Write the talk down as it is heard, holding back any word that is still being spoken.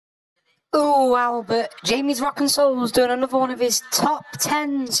Oh, Albert, Jamie's Rock and Soul's doing another one of his top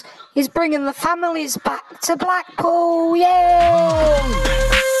 10s. He's bringing the families back to Blackpool. Yay!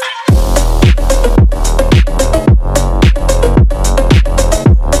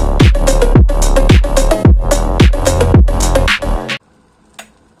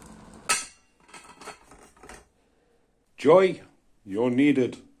 Joy, you're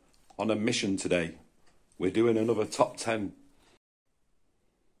needed on a mission today. We're doing another top 10.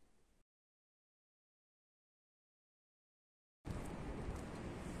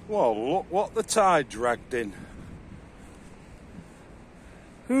 Well, look what the tide dragged in.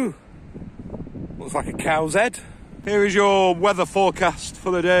 Whew. Looks like a cow's head. Here is your weather forecast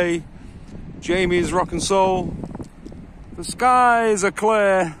for the day. Jamie's Rock and Soul. The skies are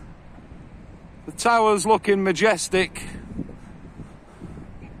clear. The tower's looking majestic.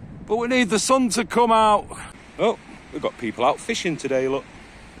 But we need the sun to come out. Oh, we've got people out fishing today, look.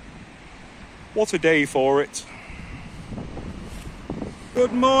 What a day for it.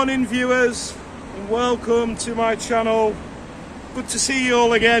 Good morning, viewers, and welcome to my channel. Good to see you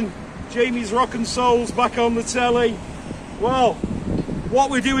all again. Jamie's Rock and Soul's back on the telly. Well, what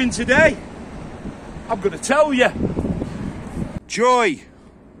we're doing today, I'm going to tell you. Joy,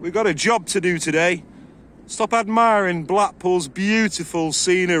 we've got a job to do today. Stop admiring Blackpool's beautiful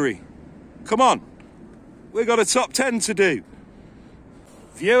scenery. Come on, we've got a top 10 to do.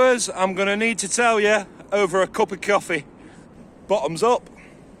 Viewers, I'm going to need to tell you over a cup of coffee. Bottoms up.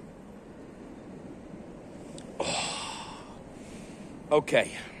 Oh.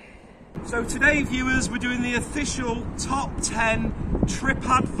 Okay. So today, viewers, we're doing the official top 10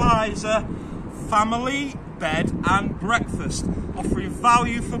 TripAdvisor family bed and breakfast, offering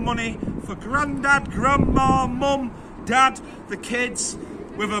value for money for grandad, grandma, mum, dad, the kids,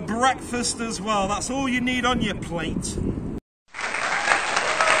 with a breakfast as well. That's all you need on your plate.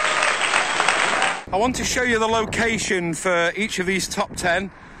 I want to show you the location for each of these top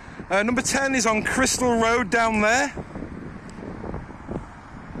 10. Number 10 is on Crystal Road down there.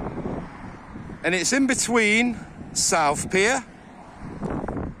 And it's in between South Pier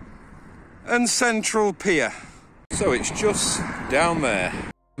and Central Pier. So it's just down there.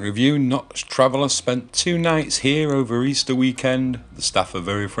 Review Notch Traveller spent 2 nights here over Easter weekend. The staff are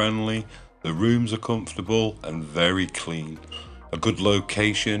very friendly, the rooms are comfortable and very clean. A good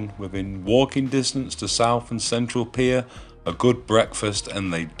location within walking distance to South and Central Pier, a good breakfast,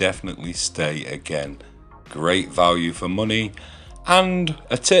 and they definitely stay again. Great value for money, and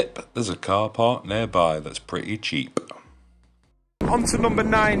a tip, there's a car park nearby that's pretty cheap. On to number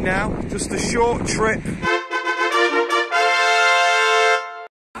 9 now, just a short trip.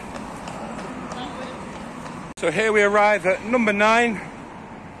 So here we arrive at number 9.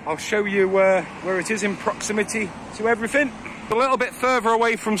 I'll show you where it is in proximity to everything. A little bit further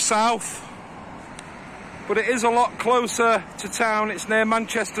away from South, but it is a lot closer to town. It's near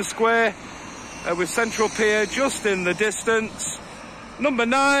Manchester Square, with Central Pier just in the distance. Number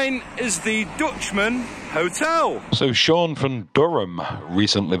 9 is the Dutchman Hotel. So Sean from Durham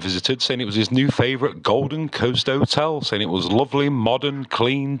recently visited, saying it was his new favourite Golden Coast hotel, saying it was lovely, modern,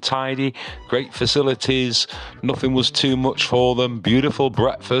 clean, tidy, great facilities, nothing was too much for them, beautiful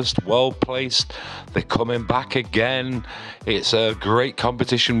breakfast, well placed, they're coming back again. It's a great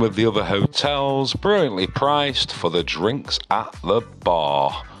competition with the other hotels, brilliantly priced for the drinks at the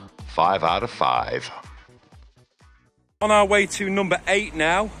bar. 5 out of 5. On our way to number 8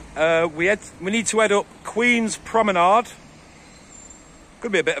 now. We need to head up Queen's Promenade.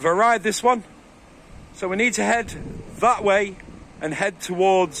 Could be a bit of a ride, this one. So we need to head that way and head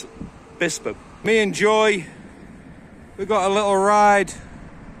towards Bishop. Me and Joy, we got a little ride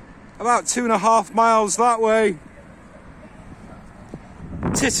about 2.5 miles that way.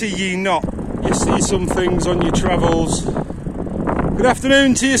 Titter ye not, you see some things on your travels. Good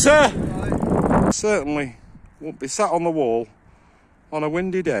afternoon to you, sir. Right. Certainly won't be sat on the wall on a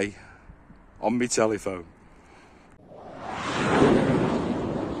windy day on my telephone.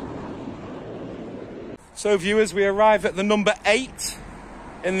 So viewers, we arrive at the number 8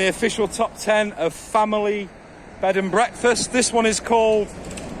 in the official top 10 of family bed and breakfast. This one is called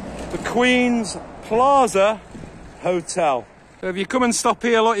the Queen's Plaza Hotel. So if you come and stop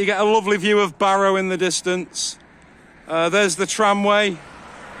here, look, you get a lovely view of Barrow in the distance. There's the tramway.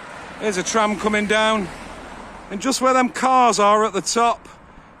 There's a tram coming down. And just where them cars are at the top,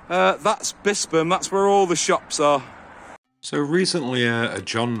 that's Bishop, that's where all the shops are. So recently a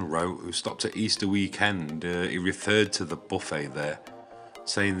John wrote, who stopped at Easter weekend, he referred to the buffet there,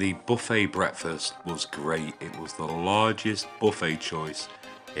 saying the buffet breakfast was great. It was the largest buffet choice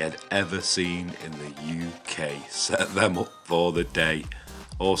he had ever seen in the UK. Set them up for the day.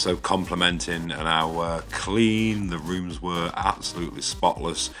 Also complimenting on how clean the rooms were, absolutely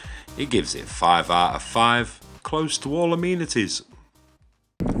spotless. It gives it 5 out of 5, close to all amenities.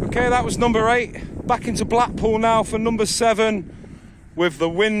 Okay, that was number 8. Back into Blackpool now for number 7 with the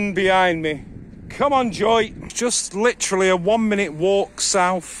wind behind me. Come on, Joy. Just literally a 1-minute walk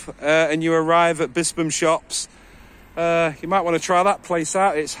south and you arrive at Bispham Shops. You might want to try that place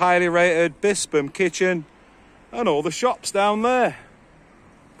out. It's highly rated, Bispham Kitchen and all the shops down there.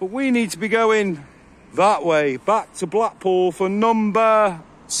 But we need to be going that way, back to Blackpool for number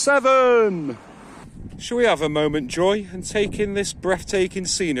 7. Shall we have a moment, Joy, and take in this breathtaking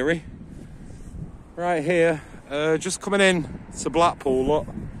scenery? Right here, just coming in to Blackpool, look.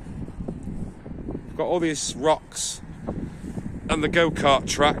 We've got all these rocks and the go-kart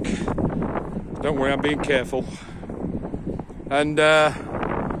track. Don't worry, I'm being careful. And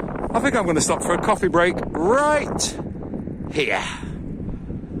I think I'm going to stop for a coffee break right here.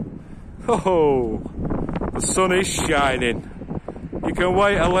 Oh, the sun is shining. You can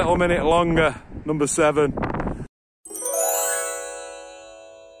wait a little minute longer, number 7.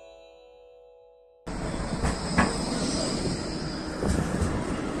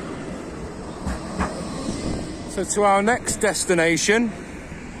 So to our next destination,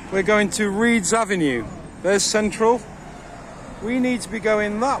 we're going to Reeds Avenue. There's Central. We need to be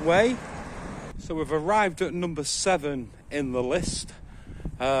going that way. So we've arrived at number 7 in the list.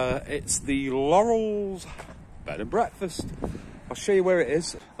 It's the Laurels bed and breakfast. I'll show you where it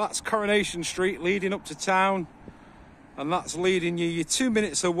is. That's Coronation Street leading up to town. And that's leading you, you're 2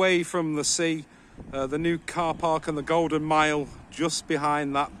 minutes away from the sea. The new car park and the Golden Mile just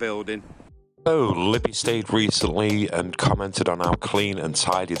behind that building. So, Libby stayed recently and commented on how clean and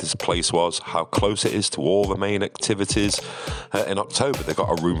tidy this place was, how close it is to all the main activities. In October, they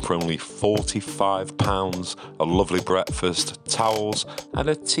got a room for only £45, a lovely breakfast, towels, and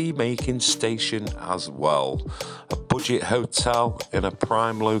a tea-making station as well. A budget hotel in a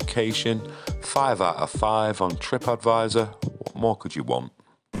prime location, 5 out of 5 on TripAdvisor. What more could you want?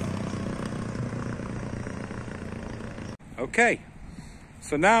 Okay.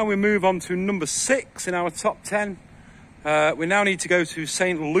 So now we move on to number 6 in our top 10. We now need to go to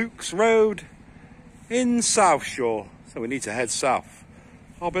St Luke's Road in South Shore. So we need to head south.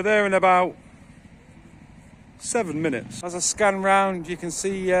 I'll be there in about 7 minutes. As I scan round, you can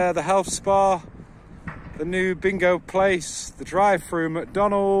see the health spa, the new bingo place, the drive-through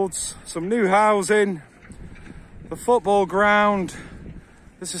McDonald's, some new housing, the football ground.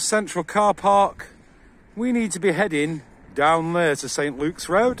 This is Central Car Park. We need to be heading down there to St Luke's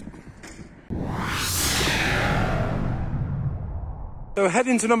Road. So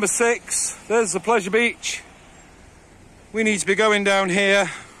heading to number 6, there's the Pleasure Beach. We need to be going down here,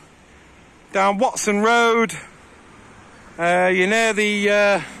 down Watson Road. You're near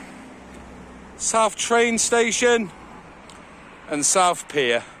the South Train Station and South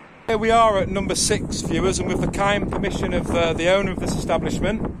Pier. Here we are at number 6, viewers, and with the kind permission of the owner of this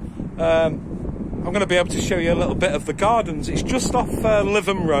establishment, I'm going to be able to show you a little bit of the gardens. It's just off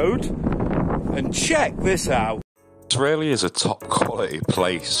Lytham Road, and check this out. This really is a top quality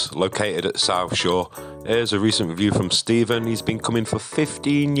place located at South Shore. Here's a recent review from Stephen. He's been coming for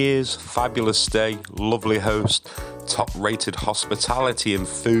 15 years, fabulous stay, lovely host, top rated hospitality and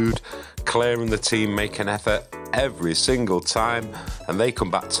food. Claire and the team make an effort every single time, and they come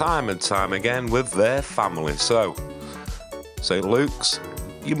back time and time again with their family. So, St Luke's,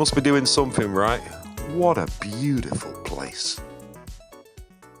 you must be doing something right. What a beautiful place.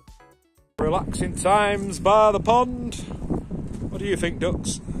 Relaxing times by the pond. What do you think,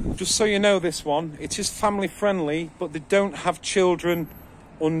 ducks? Just so you know, this one, it is family friendly, but they don't have children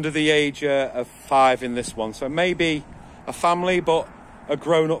under the age of 5 in this one. So maybe a family, but a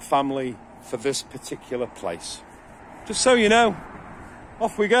grown-up family for this particular place. Just so you know,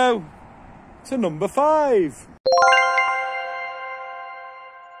 off we go to number 5.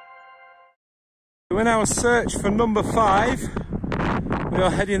 In our search for number 5, we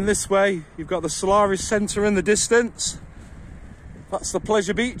are heading this way. You've got the Solaris Centre in the distance. That's the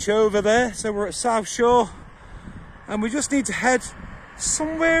Pleasure Beach over there. So we're at South Shore, and we just need to head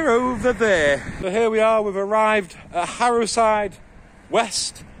somewhere over there. So here we are, we've arrived at Harrowside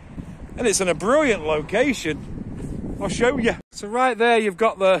West, and it's in a brilliant location. I'll show you. So right there you've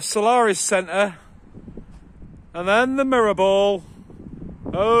got the Solaris Centre, and then the Mirror Ball,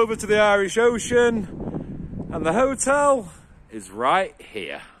 over to the Irish Ocean, and the hotel is right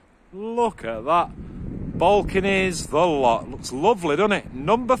here. Look at that. Balconies, the lot. Looks lovely, doesn't it?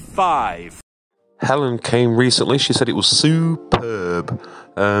 Number 5. Helen came recently. She said it was superb.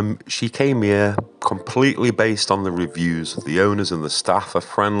 She came here completely based on the reviews. The owners and the staff are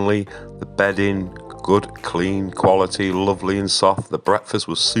friendly. The bedding, good, clean, quality, lovely and soft. The breakfast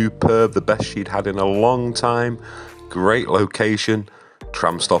was superb, the best she'd had in a long time. Great location.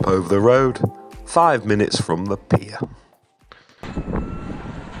 Tram stop over the road. 5 minutes from the pier.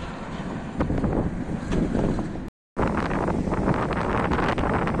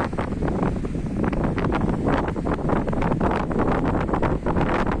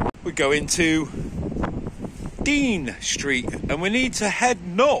 We go into Dean Street and we need to head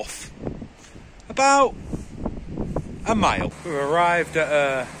north about a mile. We've arrived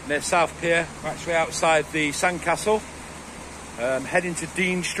at near South Pier. We're actually outside the Sandcastle, heading to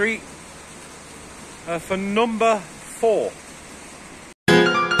Dean Street for number 4.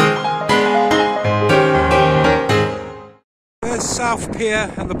 There's South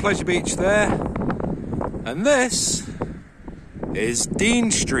Pier and the Pleasure Beach there, and this is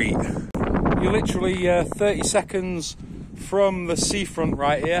Dean Street. You're literally 30 seconds from the seafront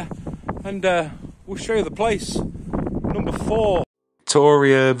right here, and we'll show you the place. Number 4.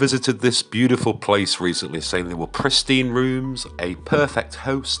 Victoria visited this beautiful place recently, saying there were pristine rooms, a perfect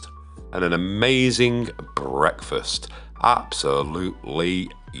host, and an amazing breakfast. Absolutely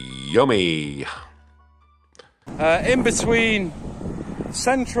yummy. In between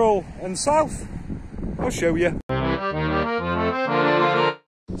Central and South, I'll show you.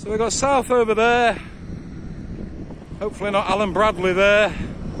 So we've got South over there, hopefully not Alan Bradley there,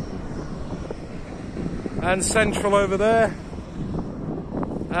 and Central over there,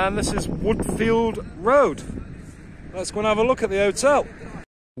 and this is Woodfield Road. Let's go and have a look at the hotel.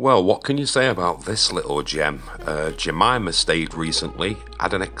 Well, what can you say about this little gem? Jemima stayed recently,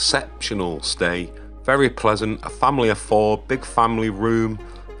 had an exceptional stay, very pleasant, a family of 4, big family room,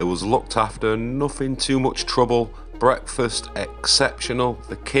 it was looked after, nothing too much trouble. Breakfast exceptional,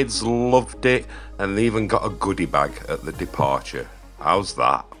 the kids loved it, and they even got a goodie bag at the departure. How's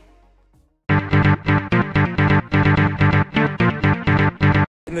that?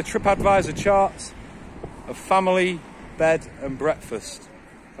 In the TripAdvisor charts of family, bed and breakfast.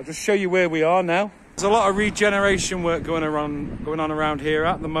 I'll just show you where we are now. There's a lot of regeneration work going on around here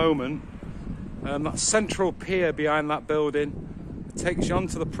at the moment. That central pier behind that building, it takes you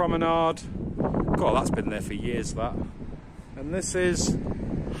onto the promenade. God, that's been there for years, that. And this is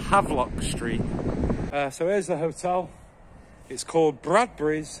Havelock Street. So here's the hotel. It's called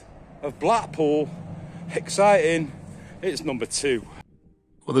Bradburys of Blackpool. Exciting. It's number 2.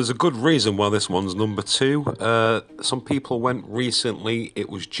 Well, there's a good reason why this one's number 2. Some people went recently. It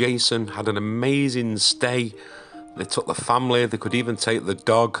was Jason, had an amazing stay. They took the family, they could even take the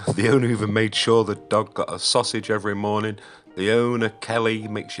dog. The owner even made sure the dog got a sausage every morning. The owner, Kelly,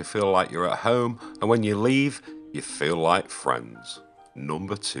 makes you feel like you're at home, and when you leave, you feel like friends.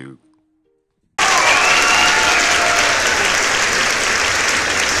 Number 2. Well,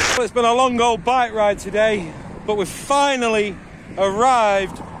 it's been a long old bike ride today, but we've finally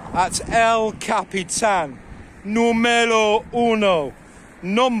arrived at El Capitan, numero 1,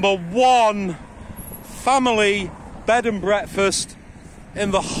 number 1 family bed and breakfast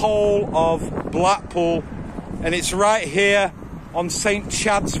in the whole of Blackpool. And it's right here on St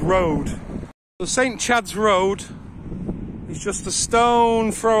Chad's Road. So St Chad's Road is just a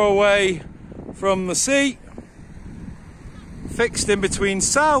stone throw away from the sea, fixed in between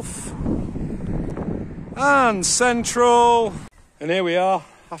South and Central. And here we are,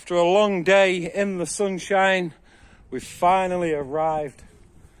 after a long day in the sunshine, we've finally arrived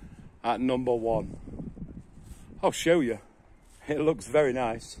at number 1. I'll show you. It looks very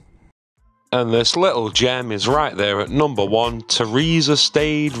nice. And this little gem is right there at number 1. Teresa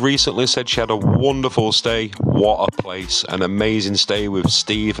stayed recently, said she had a wonderful stay. What a place. An amazing stay with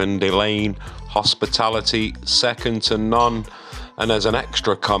Steve and Elaine. Hospitality second to none. And as an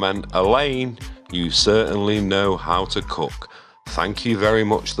extra comment, Elaine, you certainly know how to cook. Thank you very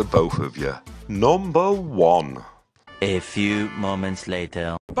much, the both of you. Number 1. A few moments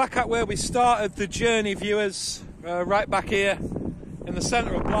later. Back at where we started the journey, viewers. Right back here in the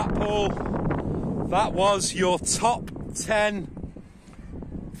centre of Blackpool. That was your top 10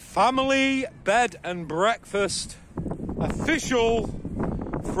 family bed and breakfast official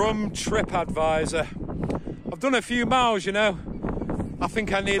from TripAdvisor. I've done a few miles, you know. I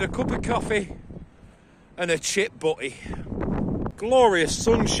think I need a cup of coffee and a chip butty. Glorious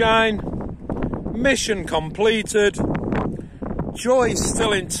sunshine, mission completed, Joy's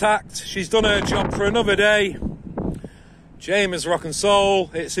still intact, she's done her job for another day. James Rock and Soul,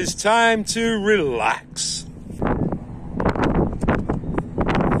 it's his time to relax.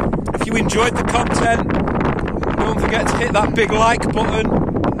 If you enjoy enjoyed the content, don't forget to hit that big like button.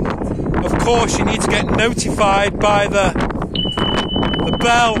 Of course, you need to get notified by the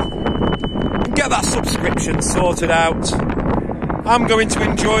bell and get that subscription sorted out. I'm going to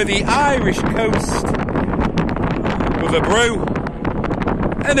enjoy the Irish coast with a brew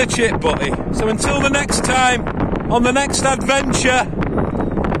and a chip butty. So until the next time, on the next adventure,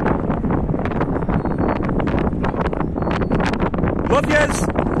 love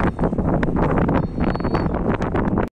yous.